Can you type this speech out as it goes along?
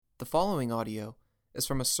The following audio is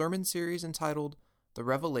from a sermon series entitled The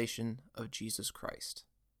Revelation of Jesus Christ.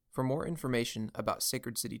 For more information about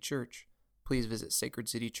Sacred City Church, please visit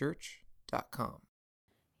sacredcitychurch.com.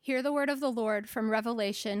 Hear the word of the Lord from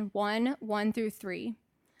Revelation 1:1-3.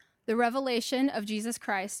 The revelation of Jesus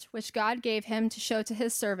Christ, which God gave him to show to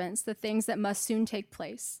his servants the things that must soon take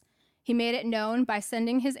place. He made it known by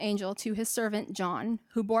sending his angel to his servant John,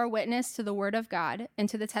 who bore witness to the word of God and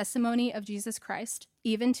to the testimony of Jesus Christ,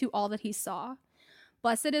 even to all that he saw.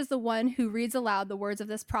 Blessed is the one who reads aloud the words of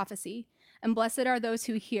this prophecy, and blessed are those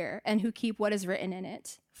who hear and who keep what is written in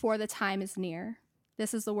it, for the time is near.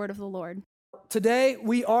 This is the word of the Lord. Today,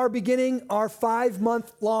 we are beginning our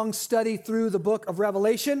 5-month-long study through the book of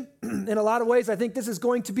Revelation. In a lot of ways, I think this is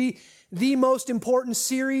going to be the most important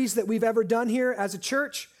series that we've ever done here as a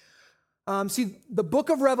church. The book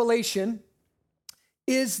of Revelation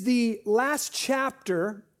is the last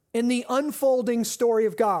chapter in the unfolding story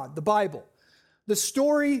of God, the Bible. The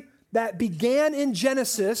story that began in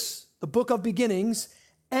Genesis, the book of beginnings,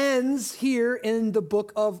 ends here in the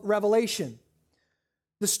book of Revelation.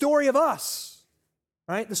 The story of us,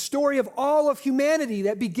 right? The story of all of humanity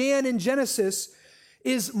that began in Genesis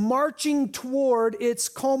is marching toward its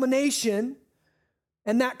culmination,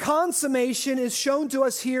 and that consummation is shown to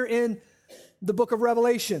us here in the book of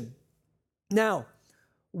Revelation. Now,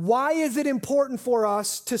 why is it important for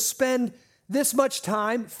us to spend this much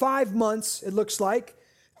time, 5 months it looks like,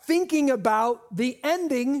 thinking about the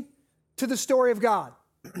ending to the story of God?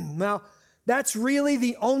 Now, that's really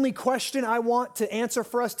the only question I want to answer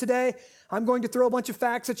for us today. I'm going to throw a bunch of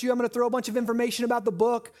facts at you. I'm going to throw a bunch of information about the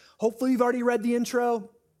book. Hopefully you've already read the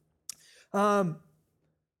intro.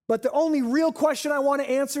 But the only real question I want to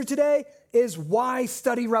answer today is why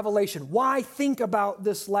study Revelation? Why think about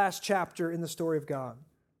this last chapter in the story of God?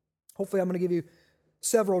 Hopefully I'm going to give you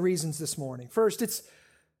several reasons this morning. First, it's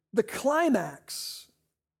the climax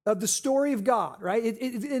of the story of God, right?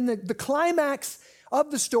 The climax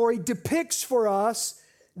of the story depicts for us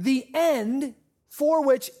the end for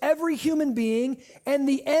which every human being and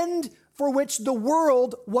the end for which the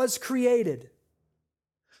world was created.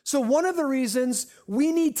 So one of the reasons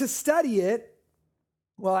we need to study it,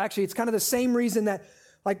 well, actually, it's kind of the same reason that,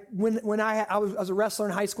 like, when I was a wrestler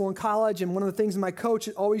in high school and college, and one of the things my coach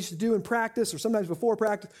always used to do in practice, or sometimes before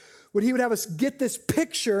practice, he would have us get this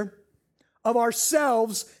picture of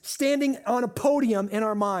ourselves standing on a podium in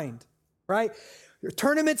our mind, right? Your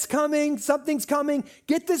tournament's coming, something's coming.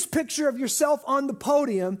 Get this picture of yourself on the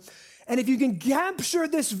podium. And if you can capture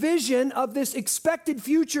this vision of this expected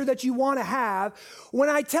future that you want to have, when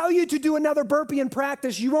I tell you to do another burpee in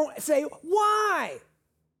practice, you won't say, why?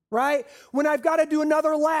 Right? When I've got to do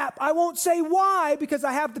another lap, I won't say why, because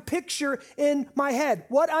I have the picture in my head.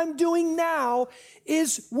 What I'm doing now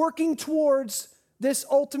is working towards this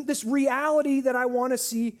reality that I want to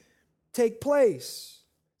see take place.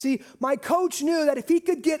 See, my coach knew that if he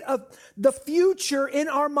could get the future in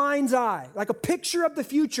our mind's eye, like a picture of the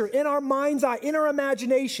future in our mind's eye, in our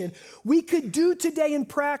imagination, we could do today in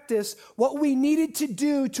practice what we needed to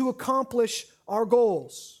do to accomplish our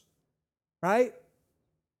goals, right?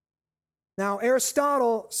 Now,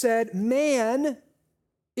 Aristotle said, man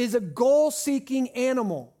is a goal-seeking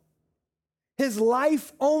animal. His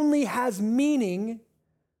life only has meaning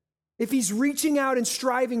if he's reaching out and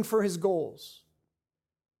striving for his goals.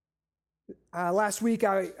 Last week,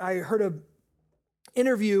 I heard an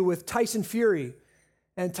interview with Tyson Fury,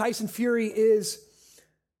 and Tyson Fury is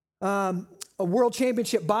a world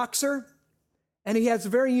championship boxer, and he has a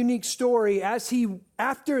very unique story.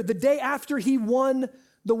 The day after he won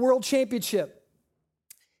the world championship,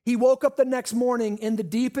 he woke up the next morning in the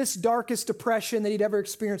deepest, darkest depression that he'd ever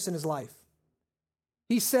experienced in his life.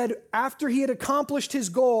 He said after he had accomplished his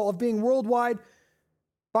goal of being worldwide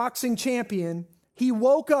boxing champion, he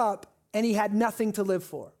woke up and he had nothing to live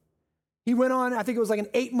for. He went on, I think it was like an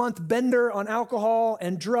 8-month bender on alcohol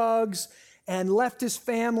and drugs, and left his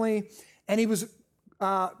family, and he was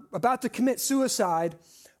about to commit suicide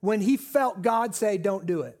when he felt God say, don't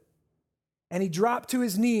do it. And he dropped to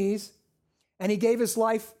his knees, and he gave his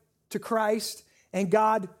life to Christ, and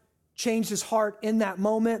God changed his heart in that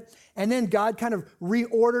moment. And then God kind of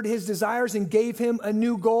reordered his desires and gave him a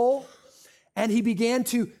new goal, and he began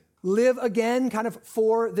to live again kind of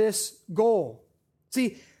for this goal.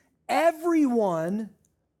 See, everyone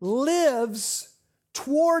lives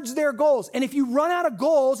towards their goals. And if you run out of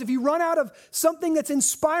goals, if you run out of something that's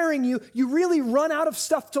inspiring you, you really run out of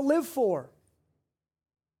stuff to live for.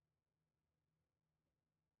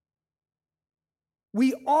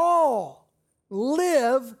 We all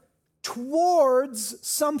live towards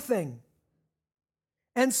something.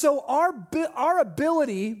 And so our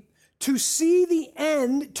ability to see the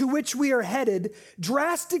end to which we are headed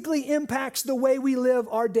drastically impacts the way we live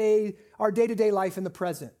our day-to-day life in the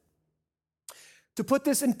present. To put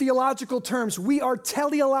this in theological terms, we are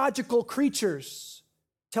teleological creatures.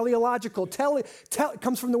 Teleological,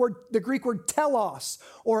 comes from the Greek word telos,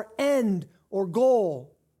 or end, or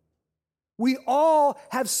goal. We all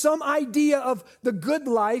have some idea of the good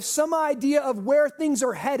life, some idea of where things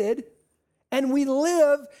are headed, and we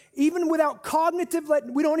live, even without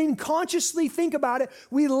we don't even consciously think about it,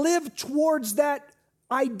 we live towards that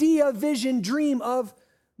idea, vision, dream of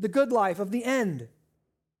the good life, of the end.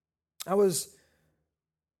 I was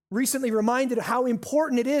recently reminded of how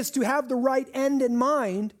important it is to have the right end in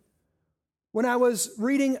mind when I was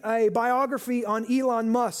reading a biography on Elon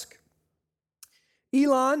Musk.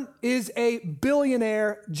 Elon is a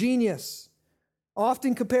billionaire genius,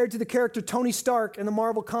 often compared to the character Tony Stark in the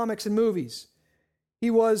Marvel comics and movies.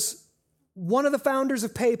 He was one of the founders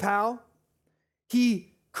of PayPal.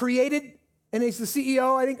 He created, and he's the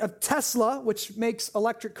CEO, I think, of Tesla, which makes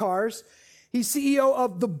electric cars. He's CEO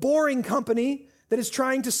of The Boring Company, that is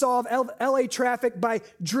trying to solve LA traffic by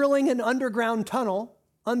drilling an underground tunnel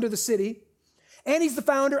under the city. And he's the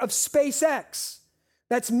founder of SpaceX,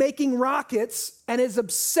 that's making rockets and is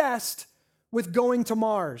obsessed with going to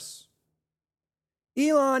Mars.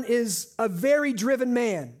 Elon is a very driven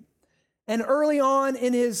man. And early on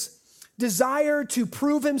in his desire to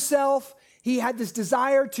prove himself, he had this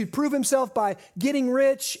desire to prove himself by getting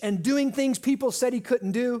rich and doing things people said he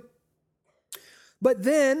couldn't do. But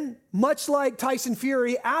then, much like Tyson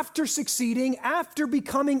Fury, after succeeding, after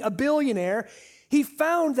becoming a billionaire, he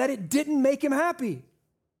found that it didn't make him happy.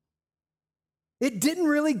 It didn't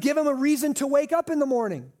really give him a reason to wake up in the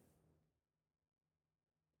morning.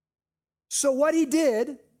 So what he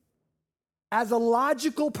did, as a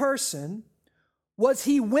logical person, was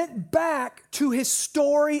he went back to his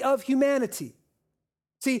story of humanity.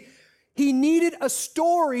 See, he needed a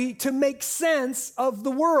story to make sense of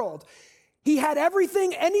the world. He had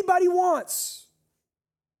everything anybody wants,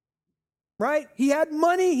 right? He had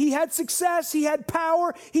money, he had success, he had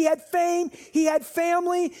power, he had fame, he had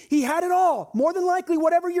family, he had it all. More than likely,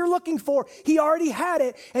 whatever you're looking for, he already had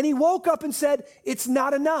it. And he woke up and said, it's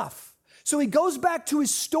not enough. So he goes back to his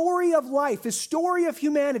story of life, his story of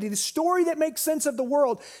humanity, the story that makes sense of the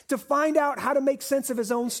world, to find out how to make sense of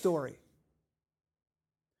his own story.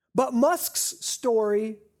 But Musk's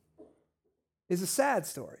story is a sad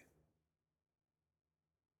story.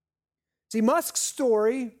 See, Musk's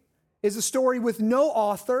story is a story with no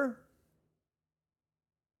author.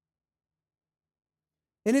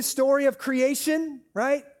 In his story of creation,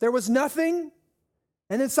 right, there was nothing,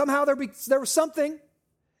 and then somehow there was something,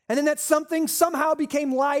 and then that something somehow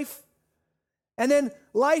became life, and then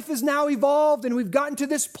life is now evolved, and we've gotten to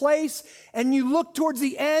this place, and you look towards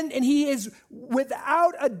the end, and he is,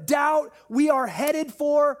 without a doubt, we are headed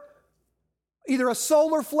for either a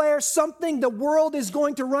solar flare, something, the world is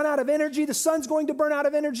going to run out of energy, the sun's going to burn out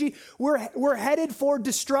of energy, we're headed for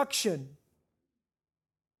destruction.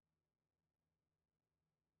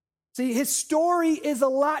 See, his story is a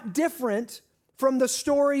lot different from the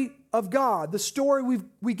story of God, the story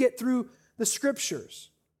we get through the scriptures.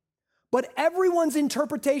 But everyone's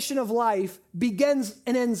interpretation of life begins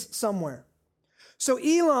and ends somewhere. So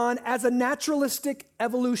Elon, as a naturalistic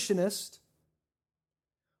evolutionist,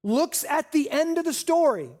 looks at the end of the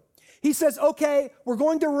story. He says, okay, we're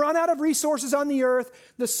going to run out of resources on the earth.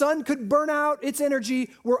 The sun could burn out its energy.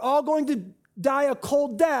 We're all going to die a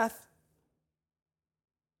cold death.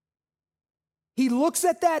 He looks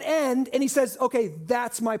at that end and he says, okay,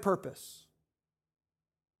 that's my purpose.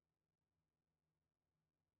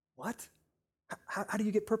 What? How do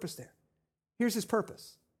you get purpose there? Here's his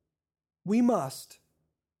purpose. We must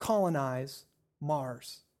colonize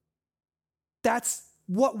Mars. That's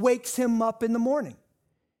what wakes him up in the morning.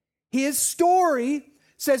 His story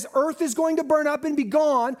says Earth is going to burn up and be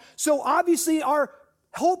gone, so obviously our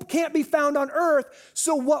hope can't be found on Earth.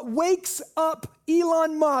 So what wakes up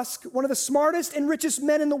Elon Musk, one of the smartest and richest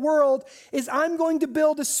men in the world, is I'm going to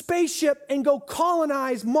build a spaceship and go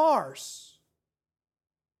colonize Mars.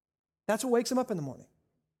 That's what wakes him up in the morning.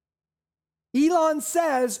 Elon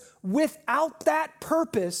says without that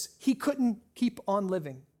purpose, he couldn't keep on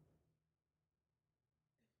living.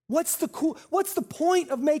 What's the point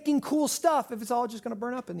of making cool stuff if it's all just going to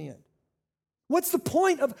burn up in the end? What's the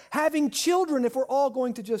point of having children if we're all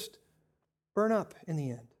going to just burn up in the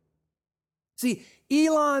end? See,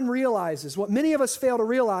 Elon realizes what many of us fail to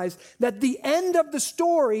realize, that the end of the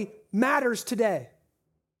story matters today.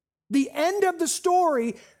 The end of the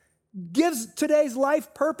story gives today's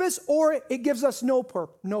life purpose, or it gives us no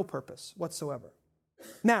purpose whatsoever.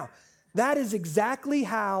 Now, That is exactly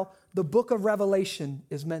how the book of Revelation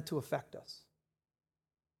is meant to affect us.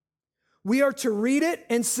 We are to read it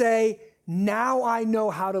and say, now I know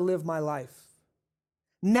how to live my life.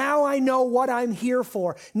 Now I know what I'm here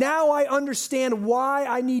for. Now I understand why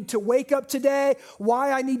I need to wake up today,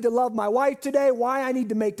 why I need to love my wife today, why I need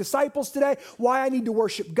to make disciples today, why I need to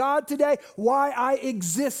worship God today, why I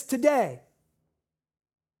exist today.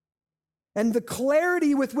 And the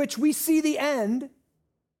clarity with which we see the end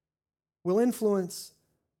will influence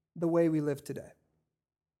the way we live today.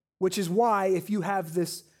 Which is why, if you have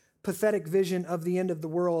this pathetic vision of the end of the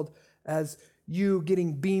world as you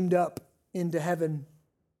getting beamed up into heaven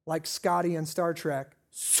like Scotty on Star Trek,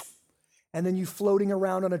 and then you floating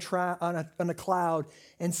around on a cloud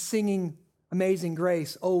and singing Amazing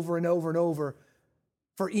Grace over and over and over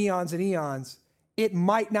for eons and eons, it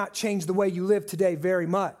might not change the way you live today very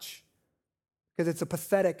much, because it's a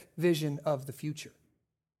pathetic vision of the future.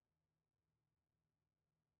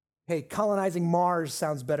 Hey, colonizing Mars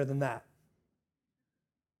sounds better than that.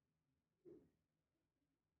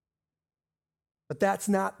 But that's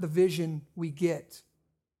not the vision we get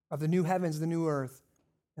of the new heavens, the new earth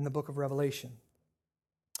in the book of Revelation.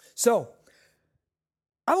 So,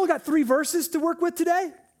 I've only got 3 verses to work with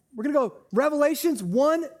today. We're going to go Revelations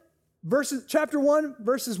chapter 1,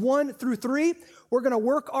 verses 1 through 3. We're going to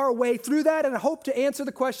work our way through that, and I hope to answer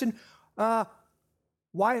the question,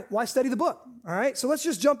 why study the book? All right, so let's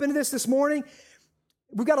just jump into this morning.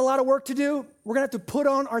 We've got a lot of work to do. We're going to have to put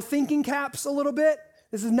on our thinking caps a little bit.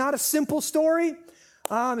 This is not a simple story.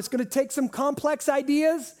 It's going to take some complex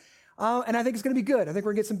ideas, and I think it's going to be good. I think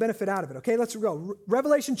we're going to get some benefit out of it. Okay, let's go.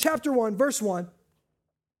 Revelation chapter 1, verse 1.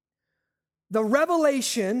 The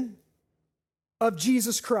revelation of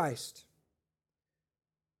Jesus Christ.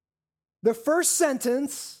 The first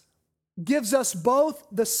sentence gives us both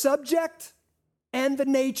the subject and the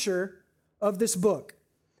nature of this book.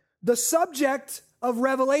 The subject of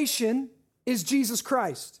Revelation is Jesus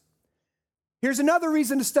Christ. Here's another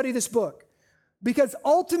reason to study this book, because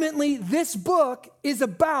ultimately this book is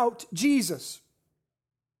about Jesus.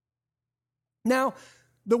 Now,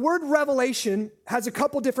 the word revelation has a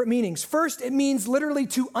couple different meanings. First, it means literally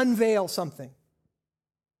to unveil something.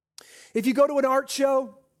 If you go to an art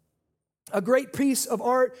show, a great piece of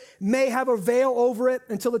art may have a veil over it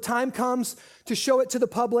until the time comes to show it to the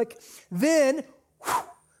public. Then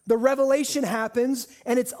the revelation happens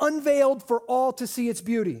and it's unveiled for all to see its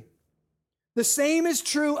beauty. The same is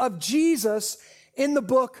true of Jesus in the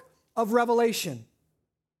book of Revelation.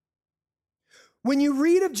 When you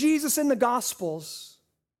read of Jesus in the Gospels,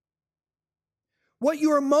 what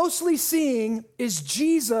you are mostly seeing is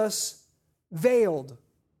Jesus veiled.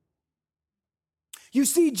 You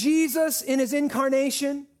see Jesus in his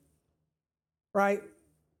incarnation, right?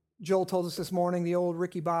 Joel told us this morning, the old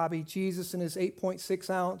Ricky Bobby, Jesus in his 8.6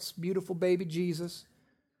 ounce, beautiful baby Jesus,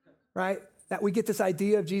 right? That we get this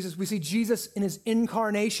idea of Jesus. We see Jesus in his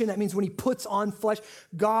incarnation. That means when he puts on flesh,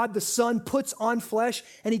 God the Son puts on flesh,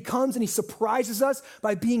 and he comes and he surprises us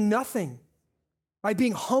by being nothing, by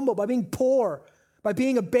being humble, by being poor, by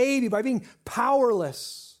being a baby, by being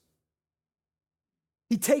powerless.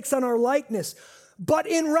 He takes on our likeness. But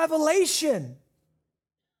in Revelation,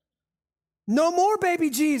 no more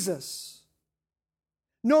baby Jesus.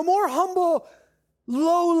 No more humble,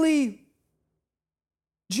 lowly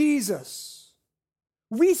Jesus.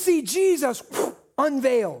 We see Jesus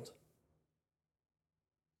unveiled.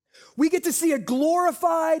 We get to see a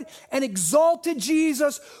glorified and exalted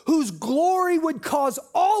Jesus whose glory would cause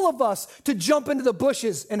all of us to jump into the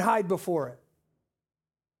bushes and hide before it.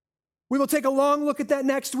 We will take a long look at that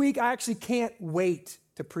next week. I actually can't wait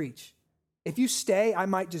to preach. If you stay, I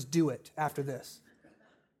might just do it after this.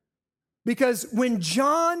 Because when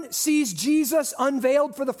John sees Jesus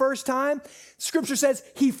unveiled for the first time, Scripture says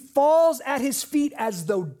he falls at his feet as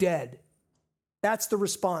though dead. That's the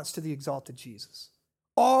response to the exalted Jesus.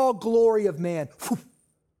 All glory of man, whew,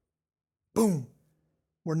 boom,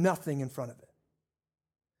 we're nothing in front of it.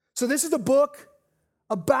 So this is a book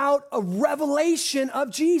about a revelation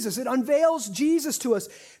of Jesus. It unveils Jesus to us,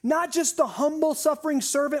 not just the humble, suffering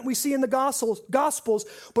servant we see in the Gospels,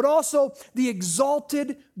 but also the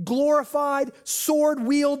exalted, glorified,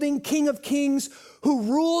 sword-wielding King of Kings who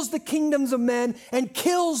rules the kingdoms of men and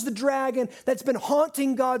kills the dragon that's been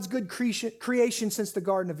haunting God's good creation since the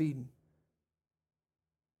Garden of Eden.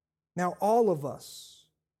 Now, all of us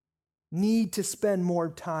need to spend more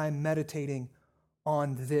time meditating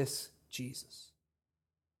on this Jesus.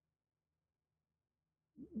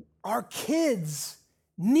 Our kids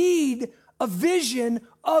need a vision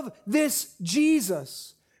of this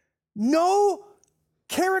Jesus. No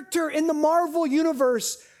character in the Marvel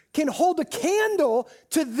universe can hold a candle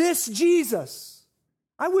to this Jesus.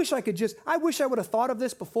 I wish I would have thought of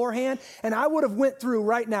this beforehand, and I would have went through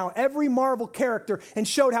right now every Marvel character and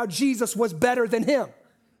showed how Jesus was better than him.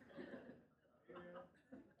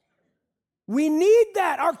 We need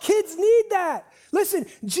that. Our kids need that. Listen,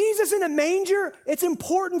 Jesus in a manger, it's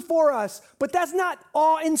important for us, but that's not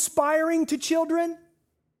awe-inspiring to children,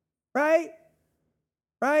 right?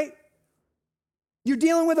 Right? You're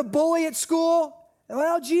dealing with a bully at school.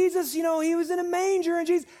 Well, Jesus, he was in a manger, and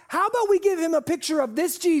Jesus. How about we give him a picture of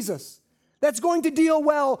this Jesus that's going to deal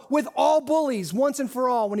well with all bullies once and for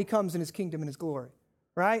all when he comes in his kingdom and his glory,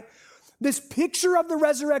 right? This picture of the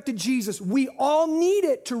resurrected Jesus, we all need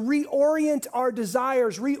it to reorient our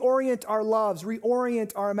desires, reorient our loves,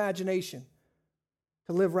 reorient our imagination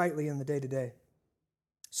to live rightly in the day-to-day.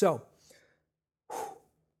 So,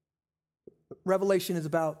 Revelation is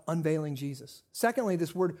about unveiling Jesus. Secondly,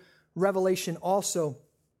 this word revelation also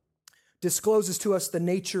discloses to us the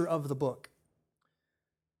nature of the book.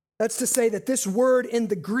 That's to say that this word in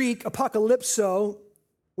the Greek, apocalypso,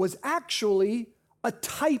 was actually a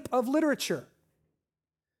type of literature.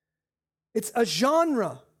 It's a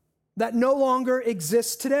genre that no longer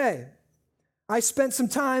exists today. I spent some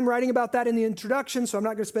time writing about that in the introduction, so I'm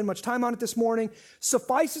not going to spend much time on it this morning.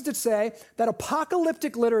 Suffice it to say that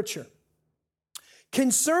apocalyptic literature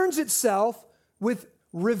concerns itself with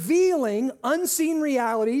revealing unseen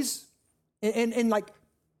realities in like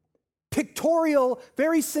pictorial,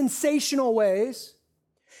 very sensational ways.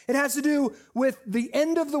 It has to do with the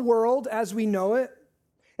end of the world as we know it.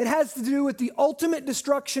 It has to do with the ultimate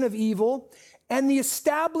destruction of evil and the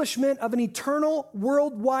establishment of an eternal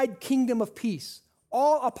worldwide kingdom of peace.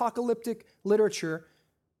 All apocalyptic literature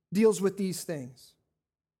deals with these things.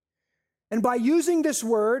 And by using this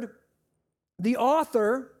word, the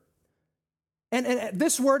author, and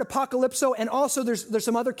this word apocalypso, and also there's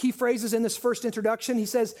some other key phrases in this first introduction. He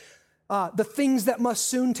says, the things that must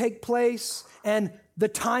soon take place, and the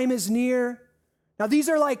time is near. Now these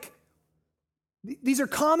are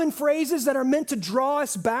common phrases that are meant to draw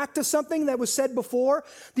us back to something that was said before.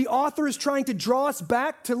 The author is trying to draw us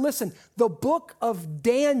back to, listen, the book of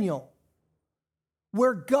Daniel,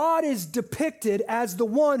 where God is depicted as the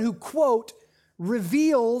one who, quote,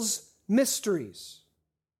 reveals mysteries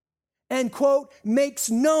and, quote, makes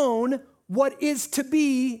known what is to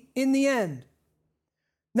be in the end.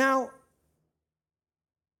 Now,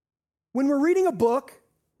 when we're reading a book,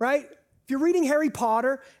 right? If you're reading Harry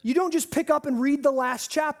Potter, you don't just pick up and read the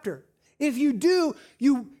last chapter. If you do,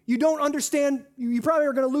 you don't understand, you probably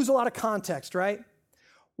are going to lose a lot of context, right?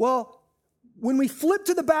 Well, when we flip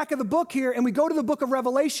to the back of the book here and we go to the book of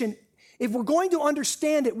Revelation, if we're going to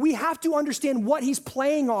understand it, we have to understand what he's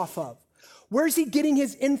playing off of. Where's he getting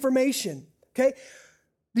his information? Okay?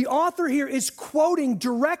 The author here is quoting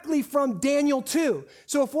directly from Daniel 2.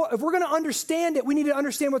 So if we're going to understand it, we need to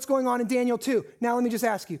understand what's going on in Daniel 2. Now, let me just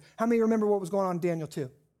ask you, how many remember what was going on in Daniel 2?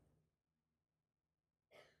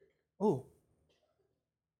 Oh.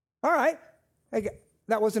 All right. Hey,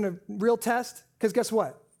 that wasn't a real test, because guess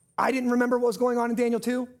what? I didn't remember what was going on in Daniel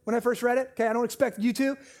 2 when I first read it. Okay, I don't expect you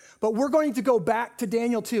to, but we're going to go back to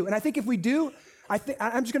Daniel 2. And I think if we do,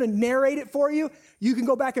 I'm just going to narrate it for you. You can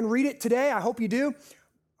go back and read it today. I hope you do.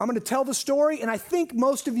 I'm going to tell the story, and I think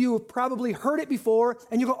most of you have probably heard it before,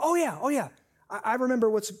 and you go, oh yeah, I remember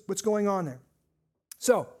what's going on there.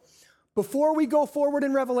 So, before we go forward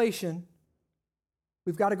in Revelation,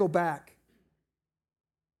 we've got to go back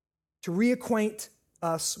to reacquaint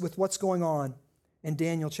us with what's going on in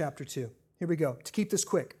Daniel chapter 2. Here we go, to keep this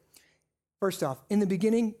quick. First off, in the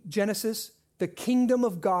beginning, Genesis, the kingdom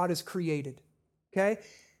of God is created, okay?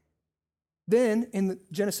 Then, in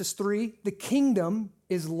Genesis 3, the kingdom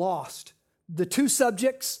is lost. The two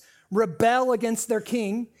subjects rebel against their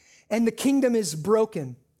king, and the kingdom is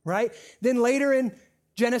broken, right? Then later in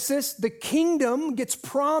Genesis, the kingdom gets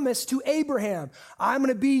promised to Abraham. I'm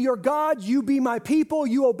going to be your God, you be my people,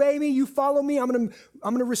 you obey me, you follow me, I'm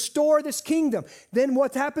going to restore this kingdom. Then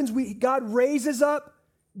what happens? God raises up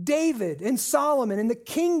David and Solomon, and the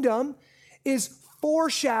kingdom is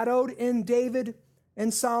foreshadowed in David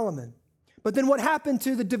and Solomon. But then what happened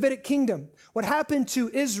to the Davidic kingdom? What happened to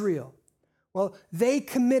Israel? Well, they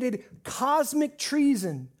committed cosmic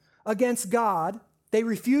treason against God. They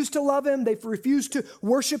refused to love him. They refused to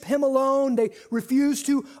worship him alone. They refused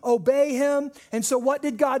to obey him. And so what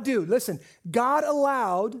did God do? Listen, God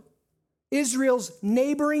allowed Israel's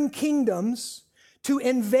neighboring kingdoms to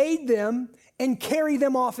invade them and carry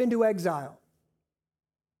them off into exile.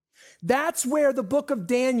 That's where the book of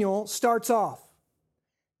Daniel starts off.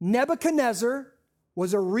 Nebuchadnezzar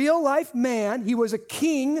was a real-life man. He was a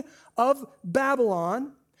king of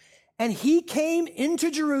Babylon, and he came into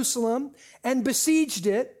Jerusalem and besieged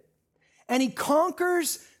it, and he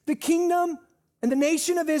conquers the kingdom and the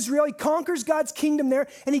nation of Israel. He conquers God's kingdom there,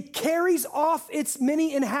 and he carries off its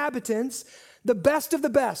many inhabitants, the best of the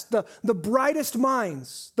best, the brightest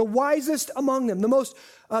minds, the wisest among them,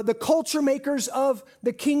 the culture makers of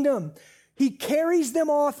the kingdom. He carries them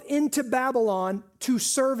off into Babylon to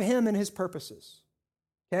serve him and his purposes.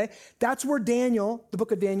 Okay? That's where Daniel, the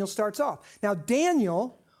book of Daniel, starts off. Now,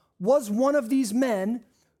 Daniel was one of these men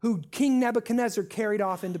who King Nebuchadnezzar carried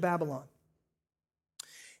off into Babylon.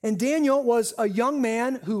 And Daniel was a young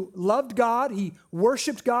man who loved God. He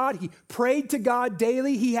worshiped God. He prayed to God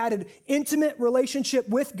daily. He had an intimate relationship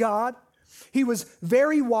with God. He was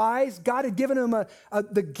very wise. God had given him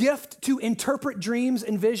the gift to interpret dreams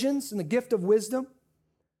and visions and the gift of wisdom.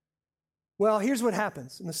 Well, here's what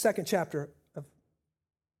happens in the second chapter of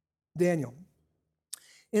Daniel.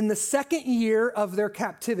 In the second year of their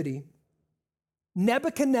captivity,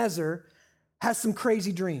 Nebuchadnezzar has some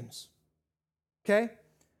crazy dreams. Okay?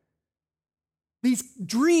 These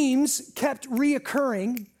dreams kept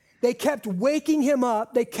reoccurring. They kept waking him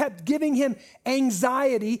up. They kept giving him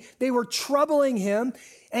anxiety. They were troubling him.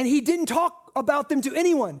 And he didn't talk about them to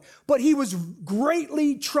anyone, but he was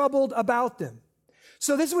greatly troubled about them.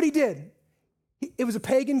 So this is what he did. It was a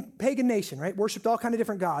pagan nation, right? Worshipped all kinds of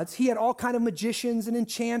different gods. He had all kinds of magicians and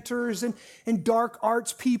enchanters and dark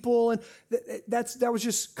arts people, and that was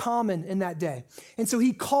just common in that day. And so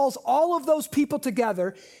he calls all of those people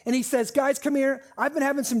together, and he says, guys, come here. I've been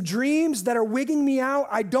having some dreams that are wigging me out.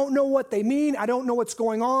 I don't know what they mean. I don't know what's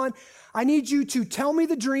going on. I need you to tell me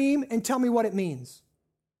the dream and tell me what it means.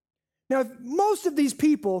 Now, most of these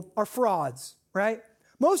people are frauds, right?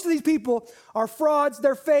 Most of these people are frauds.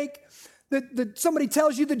 They're fake. Somebody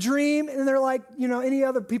tells you the dream, and they're like, any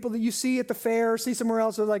other people that you see at the fair or see somewhere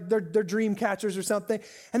else, are like, they're dream catchers or something.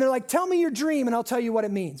 And they're like, tell me your dream, and I'll tell you what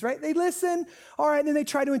it means, right? They listen, all right, and then they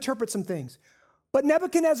try to interpret some things. But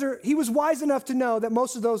Nebuchadnezzar, he was wise enough to know that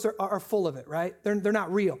most of those are full of it, right? They're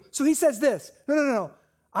not real. So he says this, no.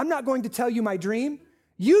 I'm not going to tell you my dream.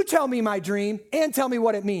 You tell me my dream and tell me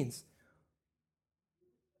what it means.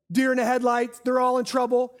 Deer in the headlights, they're all in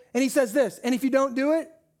trouble. And he says this, and if you don't do it,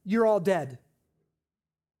 you're all dead.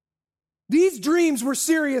 These dreams were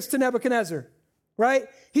serious to Nebuchadnezzar, right?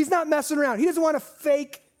 He's not messing around. He doesn't want a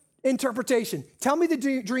fake interpretation. Tell me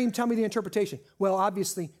the dream, tell me the interpretation. Well,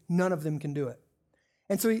 obviously, none of them can do it.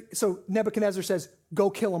 And so Nebuchadnezzar says, go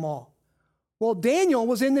kill them all. Well, Daniel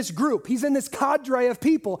was in this group. He's in this cadre of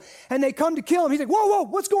people, and they come to kill him. He's like, whoa,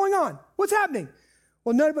 what's going on? What's happening?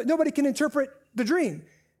 Well, nobody can interpret the dream.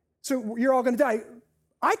 So you're all going to die.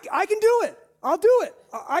 I can do it. I'll do it.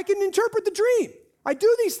 I can interpret the dream. I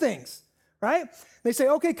do these things, right? They say,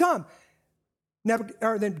 okay, come.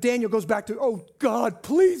 Then Daniel goes back to, oh, God,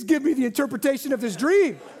 please give me the interpretation of this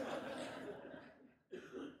dream.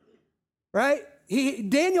 Right?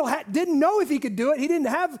 Daniel didn't know if he could do it. He didn't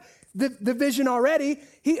have the vision already.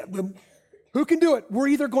 Who can do it? We're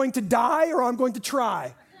either going to die or I'm going to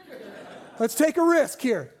try. Let's take a risk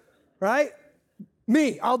here, right?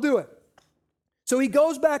 Me, I'll do it. So he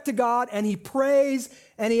goes back to God and he prays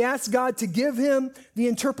and he asks God to give him the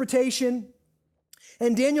interpretation.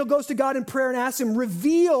 And Daniel goes to God in prayer and asks him,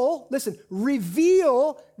 reveal this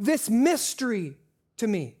mystery to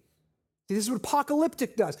me. See, this is what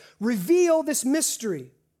apocalyptic does. Reveal this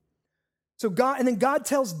mystery. So God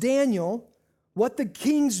tells Daniel what the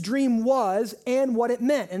king's dream was and what it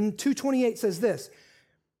meant. And 2:28 says this.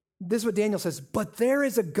 This is what Daniel says, but there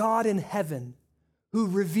is a God in heaven who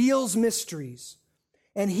reveals mysteries,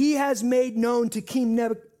 and he has made known to King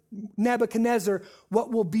Nebuchadnezzar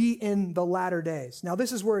what will be in the latter days. Now,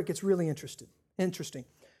 this is where it gets really interesting.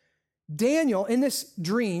 Daniel, in this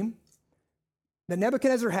dream that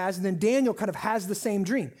Nebuchadnezzar has, and then Daniel kind of has the same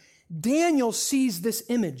dream. Daniel sees this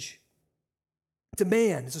image. It's a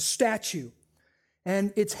man, it's a statue,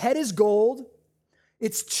 and its head is gold,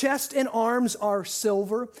 its chest and arms are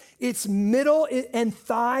silver, its middle and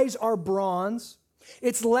thighs are bronze,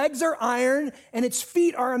 its legs are iron, and its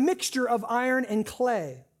feet are a mixture of iron and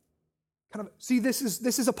clay. See, this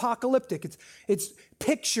is apocalyptic. It's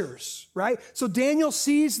pictures, right? So Daniel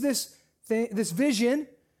sees this vision,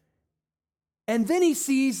 and then he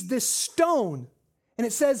sees this stone. And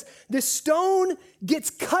it says, this stone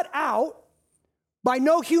gets cut out by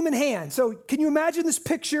no human hand. So can you imagine this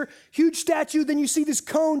picture? Huge statue, then you see this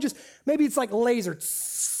cone, maybe it's like laser.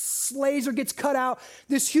 Laser gets cut out.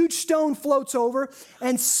 This huge stone floats over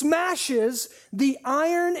and smashes the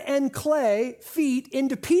iron and clay feet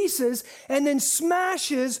into pieces and then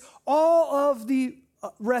smashes all of the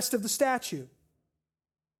rest of the statue.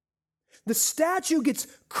 The statue gets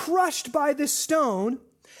crushed by this stone,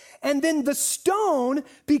 and then the stone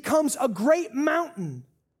becomes a great mountain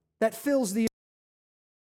that fills the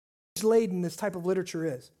earth. Laden this type of literature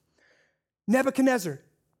is. Nebuchadnezzar.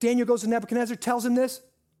 Daniel goes to Nebuchadnezzar, tells him this.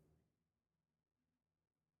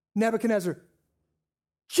 Nebuchadnezzar,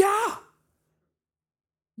 yeah.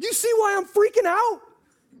 You see why I'm freaking out?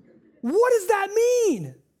 What does that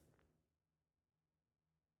mean?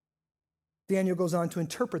 Daniel goes on to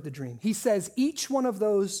interpret the dream. He says each one of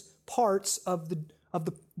those parts of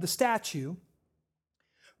the statue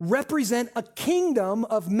represent a kingdom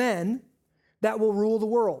of men that will rule the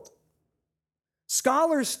world.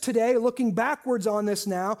 Scholars today, looking backwards on this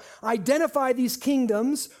now, identify these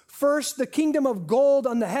kingdoms. First, the kingdom of gold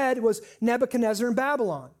on the head was Nebuchadnezzar in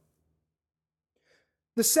Babylon.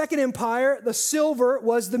 The second empire, the silver,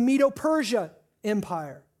 was the Medo-Persia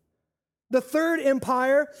Empire. The third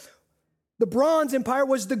empire, the Bronze Empire,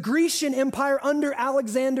 was the Grecian Empire under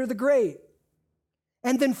Alexander the Great.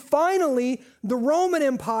 And then finally, the Roman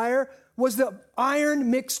Empire was the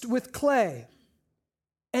iron mixed with clay.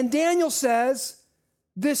 And Daniel says,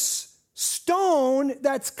 this stone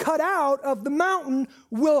that's cut out of the mountain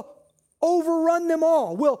will overrun them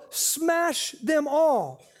all, will smash them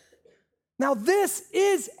all. Now, this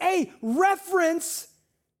is a reference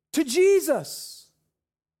to Jesus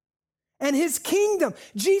and his kingdom.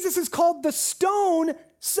 Jesus is called the stone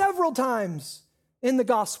several times in the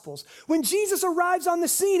Gospels. When Jesus arrives on the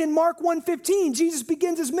scene in Mark 1:15, Jesus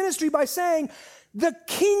begins his ministry by saying, the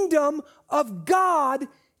kingdom of God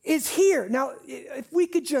is here. Now, if we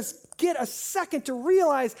could just get a second to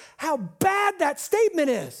realize how bad that statement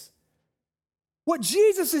is, what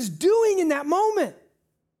Jesus is doing in that moment.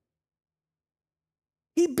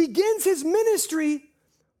 He begins his ministry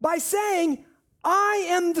by saying, I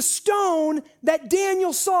am the stone that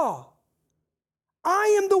Daniel saw.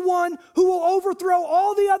 I am the one who will overthrow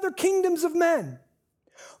all the other kingdoms of men.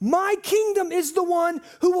 My kingdom is the one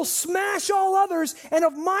who will smash all others, and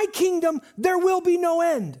of my kingdom there will be no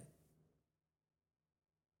end.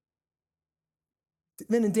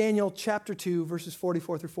 Then in Daniel chapter 2, verses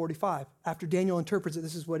 44 through 45, after Daniel interprets it,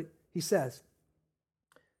 this is what he says.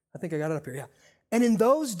 I think I got it up here, yeah. And in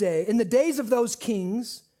the days of those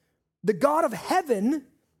kings, the God of heaven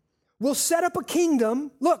will set up a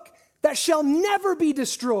kingdom, look, that shall never be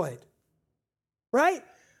destroyed. Right?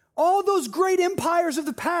 All those great empires of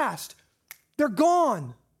the past, they're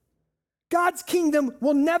gone. God's kingdom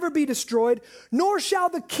will never be destroyed, nor shall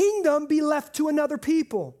the kingdom be left to another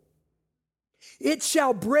people. It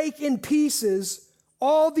shall break in pieces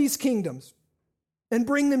all these kingdoms and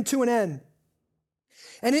bring them to an end.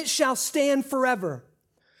 And it shall stand forever.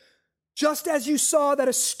 Just as you saw that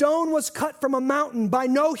a stone was cut from a mountain by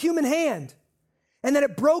no human hand, and that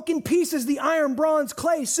it broke in pieces the iron, bronze,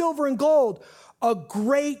 clay, silver, and gold, a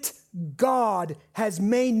great God has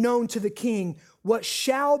made known to the king what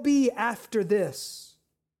shall be after this.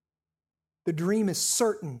 The dream is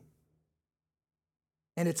certain,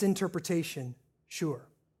 and its interpretation sure.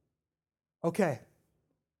 Okay.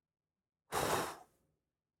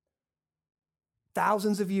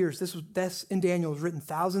 Thousands of years, this in Daniel was written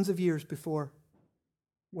thousands of years before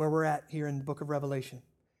where we're at here in the book of Revelation.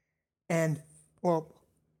 And, well,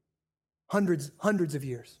 hundreds of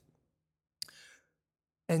years.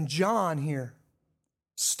 And John here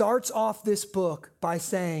starts off this book by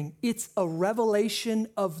saying it's a revelation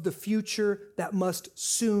of the future that must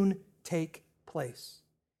soon take place.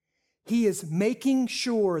 He is making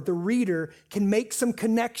sure the reader can make some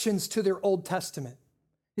connections to their Old Testament.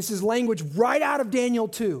 This is language right out of Daniel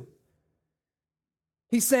 2.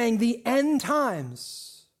 He's saying the end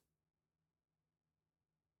times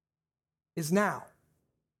is now.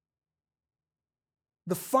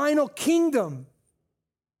 The final kingdom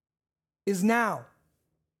is now.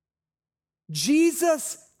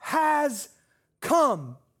 Jesus has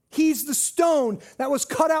come. He's the stone that was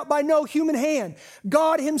cut out by no human hand.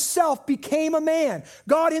 God himself became a man.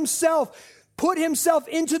 God himself put himself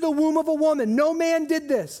into the womb of a woman. No man did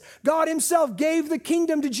this. God himself gave the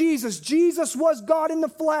kingdom to Jesus. Jesus was God in the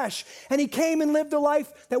flesh, and he came and lived a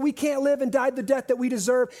life that we can't live and died the death that we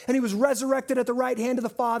deserve, and he was resurrected at the right hand of the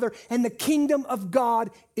Father, and the kingdom of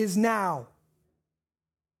God is now.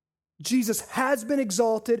 Jesus has been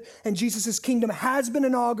exalted, and Jesus' kingdom has been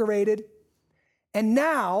inaugurated, and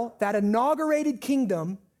now that inaugurated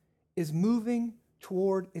kingdom is moving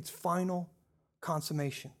toward its final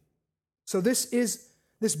consummation. So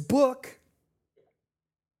this book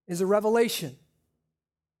is a revelation.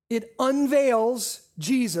 It unveils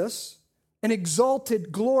Jesus, an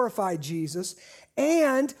exalted, glorified Jesus,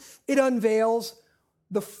 and it unveils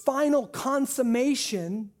the final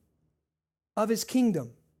consummation of his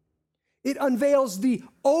kingdom. It unveils the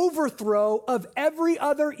overthrow of every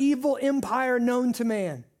other evil empire known to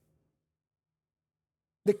man.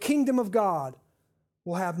 The kingdom of God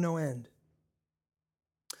will have no end.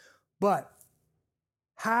 But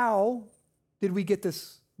how did we get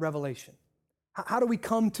this revelation? How do we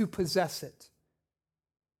come to possess it?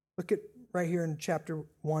 Look at right here in chapter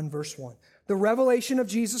 1, verse 1. The revelation of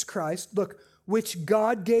Jesus Christ, look, which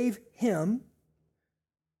God gave him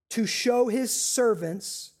to show his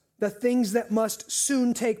servants the things that must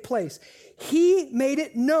soon take place. He made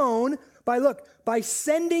it known by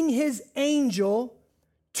sending his angel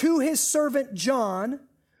to his servant John,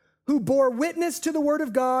 who bore witness to the word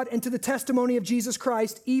of God and to the testimony of Jesus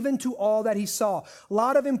Christ, even to all that he saw. A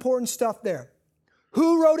lot of important stuff there.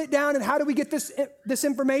 Who wrote it down and how do we get this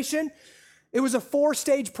information? It was a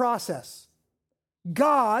 4-stage process.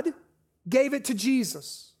 God gave it to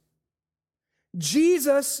Jesus.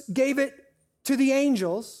 Jesus gave it to the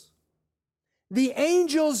angels. The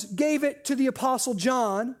angels gave it to the Apostle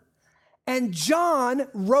John, and John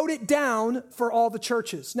wrote it down for all the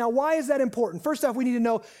churches. Now, why is that important? First off, we need to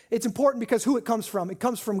know it's important because who it comes from. It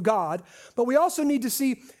comes from God, but we also need to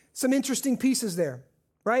see some interesting pieces there,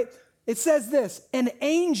 right? It says this, an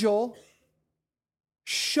angel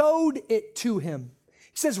showed it to him.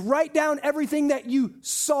 He says, write down everything that you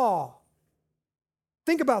saw.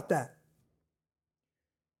 Think about that.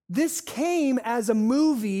 This came as a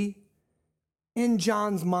movie in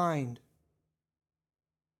John's mind.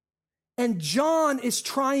 And John is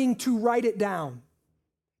trying to write it down.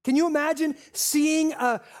 Can you imagine seeing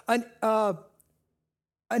an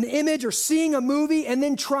image or seeing a movie and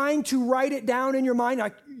then trying to write it down in your mind?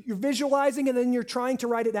 Like you're visualizing and then you're trying to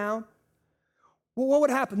write it down? Well, what would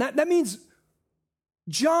happen? That means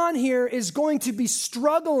John here is going to be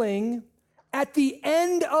struggling at the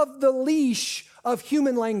end of the leash of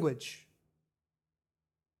human language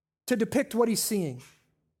to depict what he's seeing.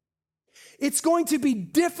 It's going to be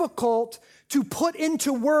difficult to put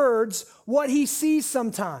into words what he sees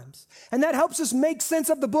sometimes. And that helps us make sense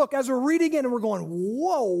of the book as we're reading it and we're going,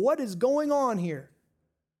 whoa, what is going on here?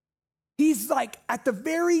 He's like at the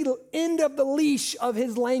very end of the leash of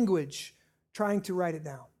his language, trying to write it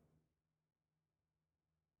down.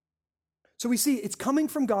 So we see it's coming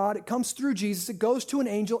from God. It comes through Jesus. It goes to an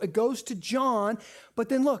angel. It goes to John. But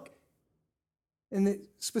then look, and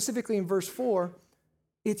specifically in verse 4,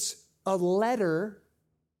 it's a letter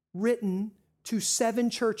written to 7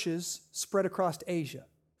 churches spread across Asia.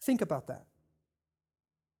 Think about that.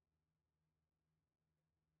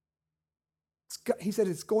 He said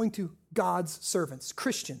it's going to God's servants,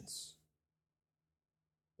 Christians.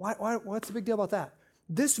 What's the big deal about that?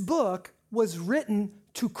 This book was written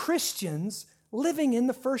to Christians living in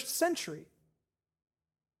the 1st century.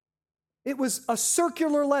 It was a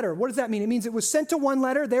circular letter. What does that mean? It means it was sent to one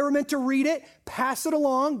letter. They were meant to read it, pass it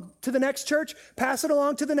along to the next church, pass it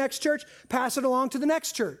along to the next church, pass it along to the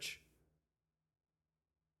next church.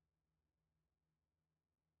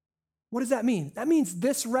 What does that mean? That means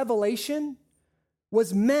this revelation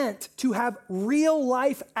was meant to have real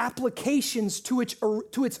life applications to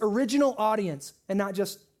its original audience and not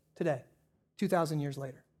just today, 2,000 years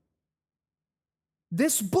later.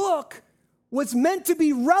 This book was meant to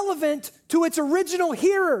be relevant to its original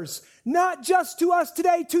hearers, not just to us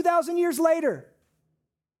today, 2,000 years later.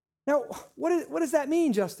 Now, what does that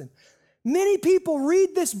mean, Justin? Many people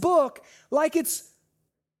read this book like it's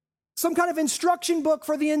some kind of instruction book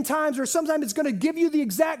for the end times, or sometimes it's going to give you the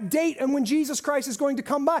exact date and when Jesus Christ is going to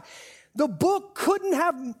come by. The book couldn't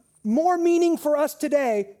have more meaning for us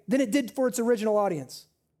today than it did for its original audience.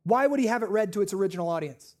 Why would he have it read to its original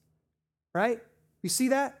audience? Right? You see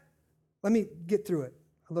that? Let me get through it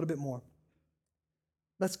a little bit more.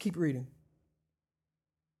 Let's keep reading.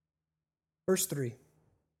 Verse 3.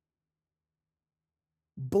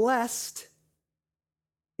 Blessed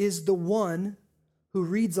is the one who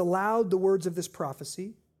reads aloud the words of this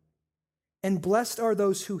prophecy, and blessed are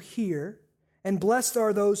those who hear, and blessed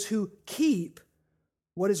are those who keep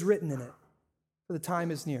what is written in it, for the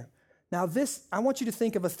time is near. Now this, I want you to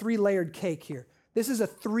think of a 3-layered cake here. This is a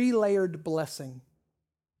 3-layered blessing.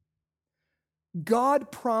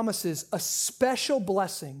 God promises a special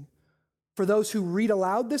blessing for those who read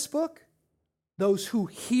aloud this book, those who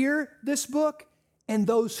hear this book, and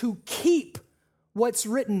those who keep what's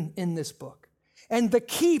written in this book. And the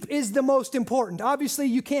keep is the most important. Obviously,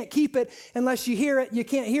 you can't keep it unless you hear it. You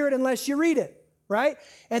can't hear it unless you read it, right?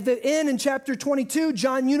 At the end, in chapter 22,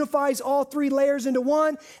 John unifies all 3 layers into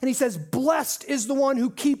one, and he says, blessed is the one who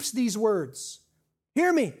keeps these words.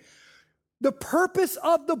 Hear me. The purpose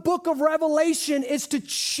of the book of Revelation is to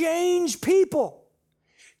change people,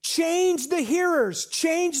 Change the hearers,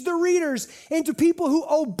 change the readers into people who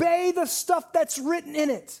obey the stuff that's written in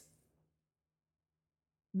it.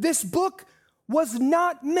 This book was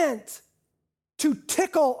not meant to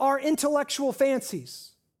tickle our intellectual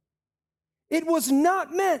fancies. It was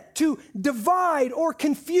not meant to divide or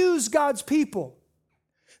confuse God's people.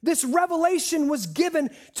 This revelation was given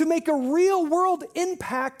to make a real world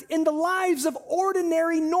impact in the lives of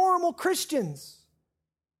ordinary, normal Christians.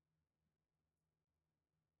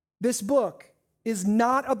 This book is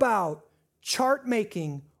not about chart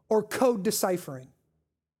making or code deciphering.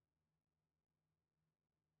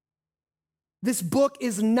 This book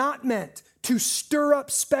is not meant to stir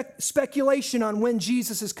up speculation on when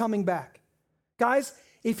Jesus is coming back. Guys,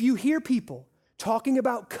 if you hear people talking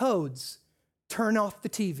about codes, turn off the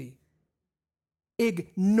TV.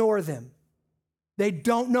 Ignore them. They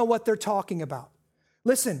don't know what they're talking about.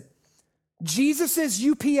 Listen, Jesus'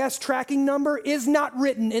 UPS tracking number is not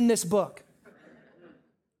written in this book.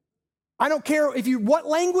 I don't care what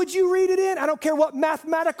language you read it in. I don't care what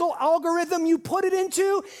mathematical algorithm you put it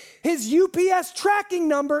into. His UPS tracking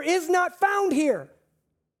number is not found here.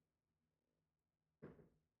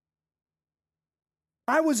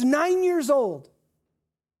 I was 9 years old.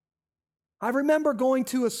 I remember going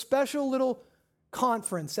to a special little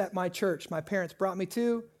conference at my church my parents brought me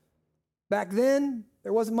to. Back then,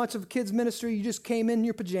 there wasn't much of a kids' ministry. You just came in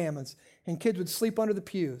your pajamas, and kids would sleep under the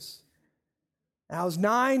pews. And I was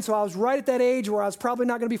 9, so I was right at that age where I was probably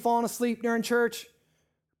not going to be falling asleep during church.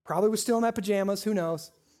 Probably was still in my pajamas, who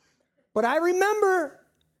knows. But I remember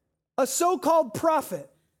a so-called prophet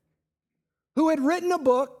who had written a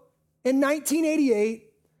book in 1988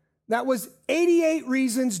 that was 88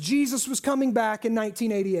 reasons Jesus was coming back in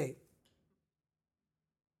 1988.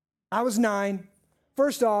 I was 9.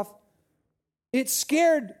 First off, it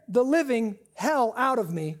scared the living hell out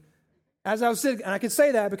of me as I was sitting, and I can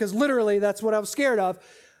say that because literally that's what I was scared of.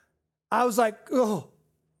 I was like, oh,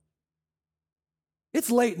 it's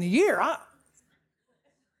late in the year.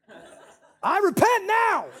 I repent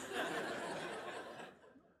now.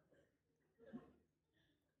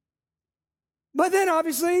 But then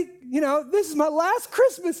obviously, this is my last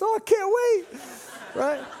Christmas, so I can't wait,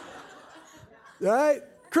 right? Right?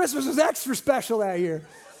 Christmas was extra special that year.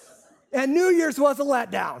 And New Year's was a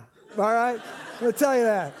letdown, all right? I'm going to tell you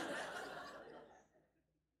that.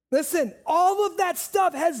 Listen, all of that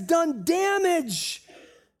stuff has done damage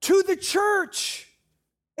to the church,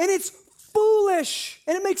 and it's foolish,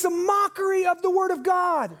 and it makes a mockery of the Word of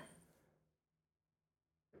God.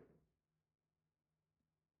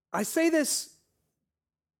 I say this,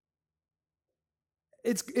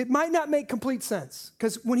 it might not make complete sense,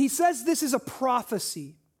 because when he says this is a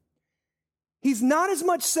prophecy, he's not as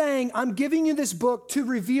much saying, I'm giving you this book to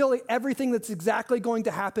reveal everything that's exactly going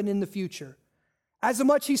to happen in the future. As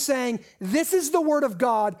much he's saying, this is the Word of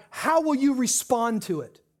God. How will you respond to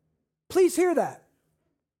it? Please hear that.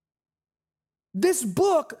 This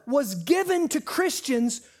book was given to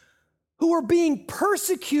Christians who were being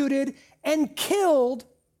persecuted and killed,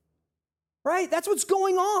 right? That's what's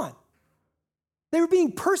going on. They were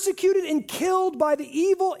being persecuted and killed by the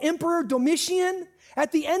evil Emperor Domitian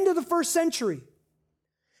at the end of the first century.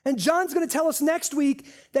 And John's going to tell us next week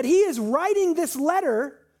that he is writing this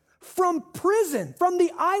letter from prison, from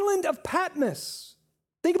the island of Patmos.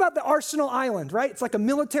 Think about the Arsenal Island, right? It's like a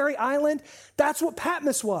military island. That's what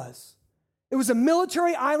Patmos was. It was a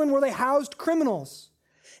military island where they housed criminals.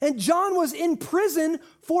 And John was in prison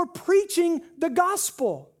for preaching the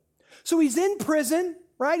gospel. So he's in prison,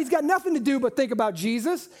 right? He's got nothing to do but think about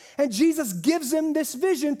Jesus. And Jesus gives him this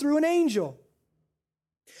vision through an angel.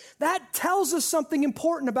 That tells us something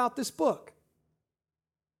important about this book.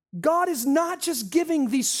 God is not just giving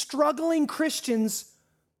these struggling Christians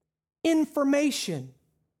information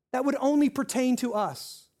that would only pertain to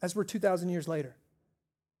us as we're 2,000 years later.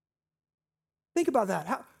 Think about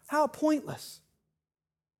that. How pointless.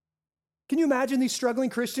 Can you imagine these struggling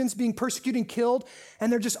Christians being persecuted and killed,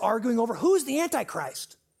 and they're just arguing over who's the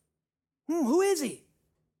Antichrist? Who is he?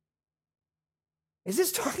 Is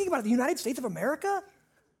this talking about the United States of America?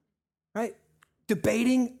 Right?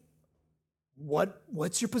 Debating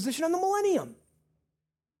what's your position on the millennium?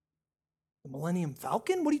 The Millennium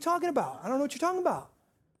Falcon? What are you talking about? I don't know what you're talking about.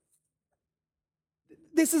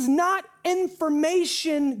 This is not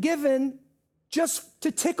information given just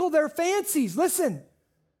to tickle their fancies. Listen,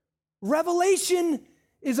 Revelation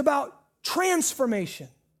is about transformation,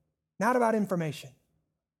 not about information.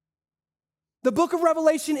 The book of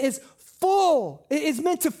Revelation is full. It is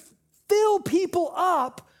meant to fill people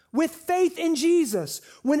up with faith in Jesus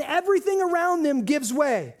when everything around them gives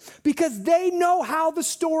way, because they know how the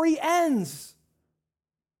story ends.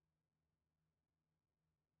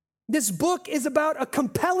 This book is about a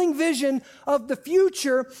compelling vision of the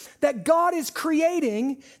future that God is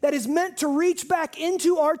creating that is meant to reach back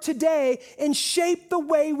into our today and shape the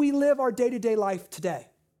way we live our day-to-day life today.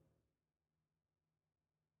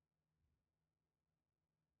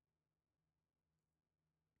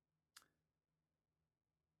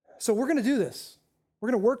 So we're going to do this.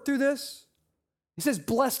 We're going to work through this. He says,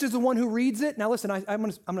 blessed is the one who reads it. Now listen, I'm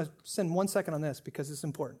going to spend 1 second on this because it's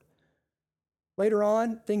important. Later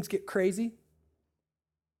on, things get crazy,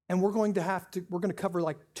 and we're going to cover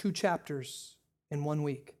like 2 chapters in 1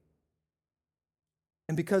 week.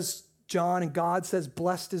 And because John and God says,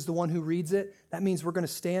 blessed is the one who reads it, that means we're going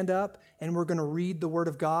to stand up and we're going to read the Word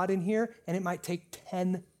of God in here, and it might take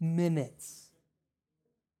 10 minutes.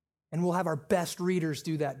 And we'll have our best readers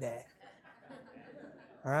do that day.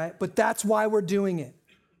 All right? But that's why we're doing it.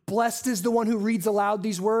 Blessed is the one who reads aloud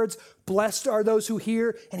these words. Blessed are those who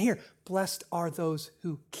hear and hear. Blessed are those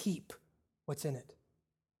who keep what's in it.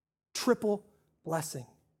 Triple blessing.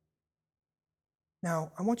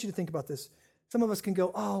 Now, I want you to think about this. Some of us can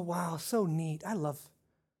go, oh, wow, so neat. I love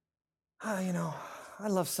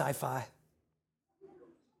sci-fi.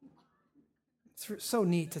 It's so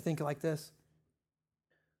neat to think like this.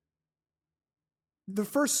 The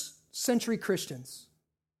first century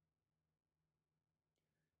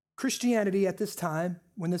Christianity at this time,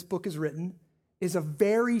 when this book is written, is a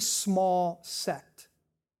very small sect.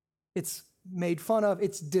 It's made fun of,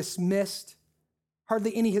 it's dismissed.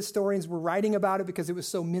 Hardly any historians were writing about it because it was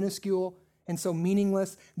so minuscule and so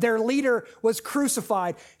meaningless. Their leader was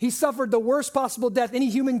crucified. He suffered the worst possible death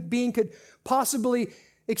any human being could possibly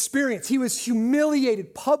experience. He was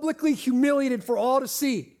humiliated, publicly humiliated for all to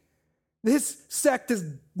see. This sect is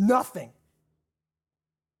nothing.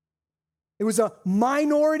 It was a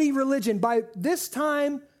minority religion. By this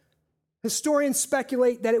time, historians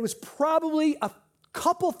speculate that it was probably a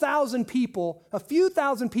couple thousand people, a few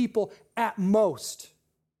thousand people at most.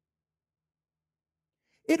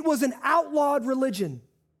 It was an outlawed religion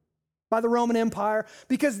by the Roman Empire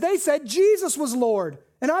because they said Jesus was Lord.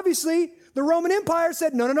 And obviously, the Roman Empire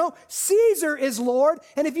said, no, Caesar is Lord.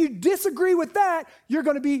 And if you disagree with that, you're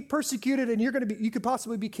going to be persecuted and you could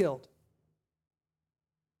possibly be killed.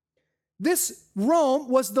 This Rome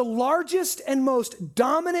was the largest and most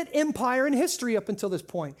dominant empire in history up until this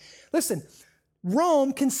point. Listen,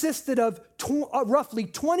 Rome consisted of roughly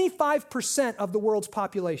 25% of the world's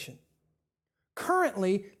population.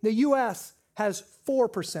 Currently, the U.S. has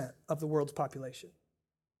 4% of the world's population.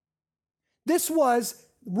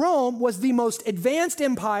 Rome was the most advanced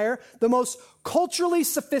empire, the most culturally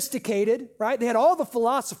sophisticated, right? They had all the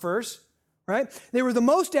philosophers, right? They were the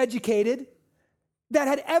most educated that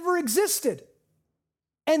had ever existed.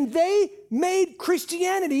 And they made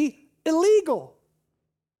Christianity illegal.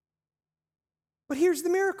 But here's the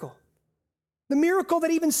miracle. The miracle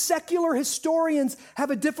that even secular historians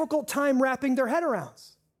have a difficult time wrapping their head around.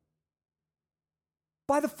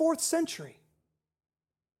 By the 4th century,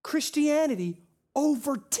 Christianity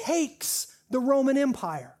overtakes the Roman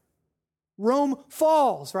Empire. Rome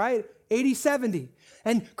falls, right? 80, 70.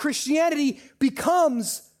 And Christianity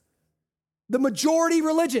becomes the majority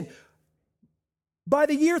religion. By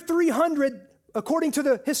the year 300, according to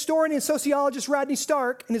the historian and sociologist Rodney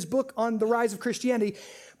Stark in his book on the rise of Christianity,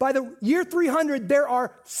 by the year 300, there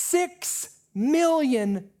are 6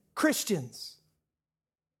 million Christians.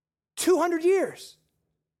 200 years.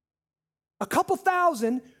 A couple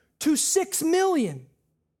thousand to 6 million.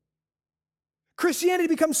 Christianity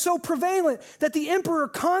becomes so prevalent that the Emperor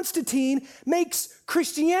Constantine makes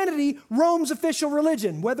Christianity Rome's official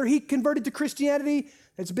religion. Whether he converted to Christianity,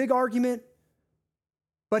 it's a big argument.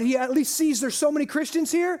 But he at least sees there's so many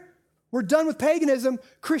Christians here. We're done with paganism.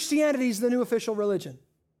 Christianity is the new official religion.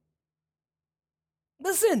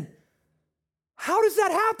 Listen, how does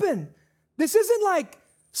that happen? This isn't like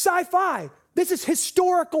sci-fi. This is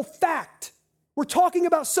historical fact. We're talking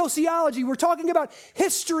about sociology. We're talking about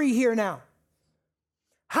history here now.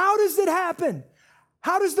 How does it happen?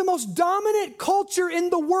 How does the most dominant culture in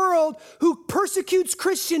the world who persecutes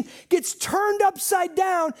Christian gets turned upside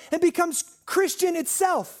down and becomes Christian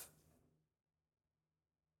itself?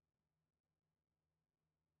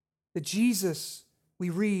 The Jesus we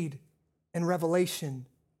read in Revelation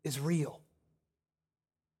is real.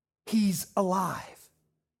 He's alive.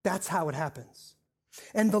 That's how it happens.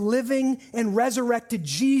 And the living and resurrected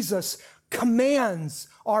Jesus commands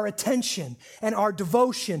our attention and our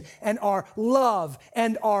devotion and our love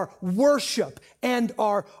and our worship and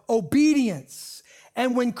our obedience.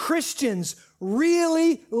 And when Christians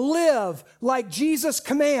really live like Jesus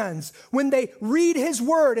commands, when they read his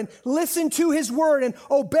word and listen to his word and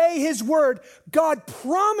obey his word, God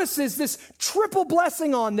promises this triple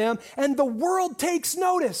blessing on them, and the world takes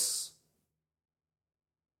notice.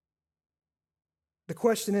 The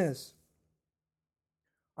question is,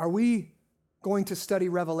 are we going to study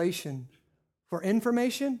Revelation for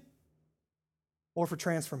information or for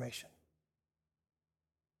transformation?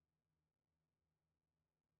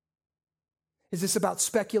 Is this about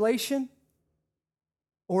speculation,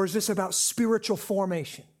 or is this about spiritual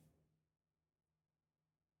formation?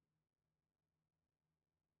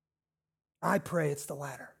 I pray it's the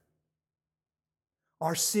latter.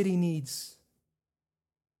 Our city needs,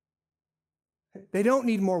 they don't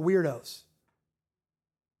need more weirdos.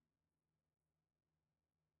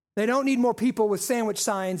 They don't need more people with sandwich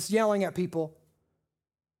signs yelling at people.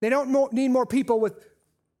 They don't need more people with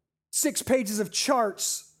 6 pages of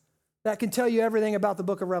charts that can tell you everything about the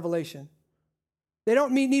book of Revelation. They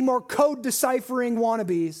don't need more code deciphering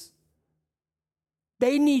wannabes.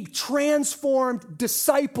 They need transformed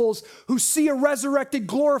disciples who see a resurrected,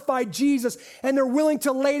 glorified Jesus, and they're willing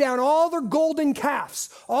to lay down all their golden calves,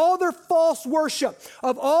 all their false worship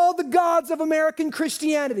of all the gods of American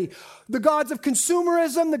Christianity, the gods of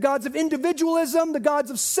consumerism, the gods of individualism, the gods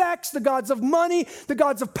of sex, the gods of money, the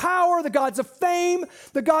gods of power, the gods of fame,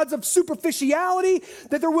 the gods of superficiality,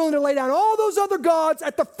 that they're willing to lay down all those other gods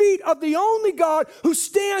at the feet of the only God who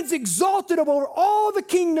stands exalted over all the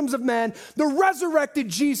kingdoms of men, the resurrected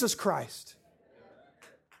Jesus Christ.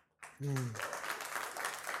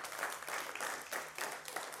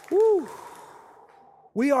 Woo.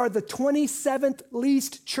 We are the 27th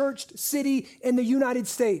least churched city in the United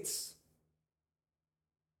States.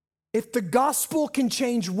 If the gospel can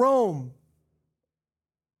change Rome,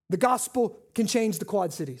 the gospel can change the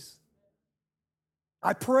Quad Cities.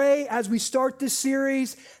 I pray as we start this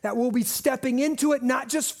series that we'll be stepping into it not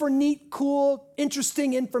just for neat, cool,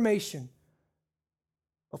 interesting information,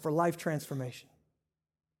 but for life transformation.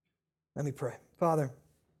 Let me pray. Father,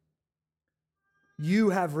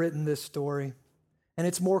 you have written this story, and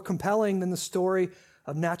it's more compelling than the story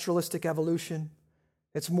of naturalistic evolution.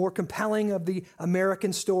 It's more compelling of the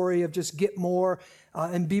American story of just get more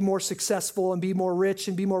and be more successful and be more rich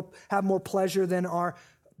and have more pleasure than our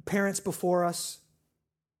parents before us.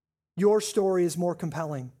 Your story is more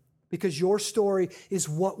compelling because your story is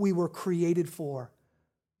what we were created for,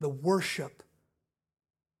 the worship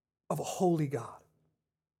of a holy God.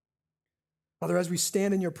 Father, as we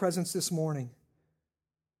stand in your presence this morning,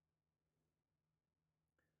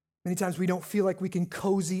 many times we don't feel like we can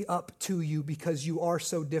cozy up to you because you are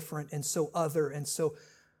so different and so other and so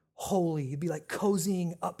holy. It'd be like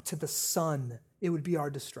cozying up to the sun. It would be our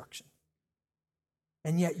destruction.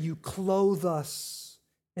 And yet you clothe us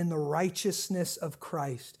in the righteousness of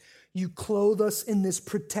Christ. You clothe us in this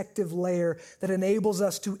protective layer that enables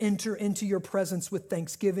us to enter into your presence with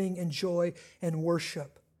thanksgiving and joy and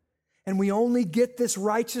worship. And we only get this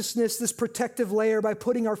righteousness, this protective layer, by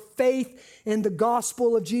putting our faith in the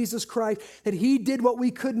gospel of Jesus Christ, that he did what we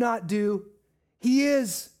could not do. He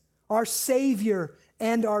is our Savior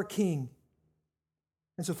and our King.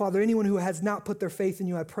 And so, Father, anyone who has not put their faith in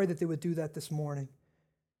you, I pray that they would do that this morning.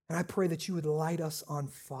 And I pray that you would light us on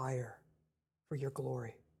fire for your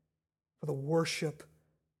glory, for the worship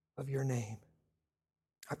of your name.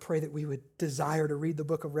 I pray that we would desire to read the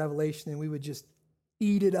book of Revelation and we would just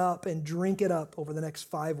eat it up and drink it up over the next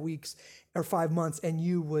 5 weeks or 5 months, and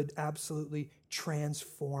you would absolutely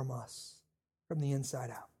transform us from the inside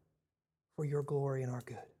out for your glory and our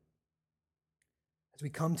good. As we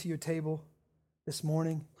come to your table this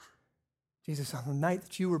morning, Jesus, on the night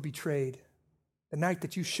that you were betrayed, the night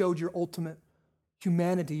that you showed your ultimate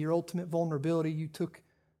humanity, your ultimate vulnerability, you took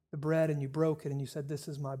the bread and you broke it and you said, this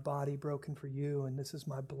is my body broken for you and this is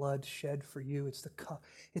my blood shed for you. It's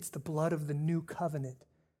the blood of the new covenant. It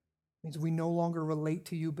means we no longer relate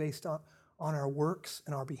to you based on our works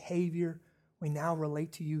and our behavior. We now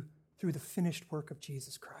relate to you through the finished work of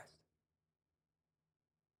Jesus Christ.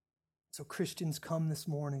 So Christians, come this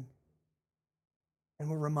morning and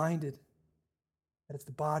we're reminded that it's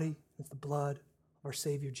the body, it's the blood of our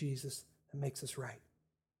Savior Jesus that makes us right.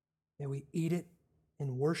 May we eat it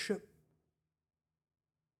in worship.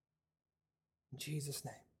 In Jesus'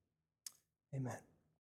 name, amen.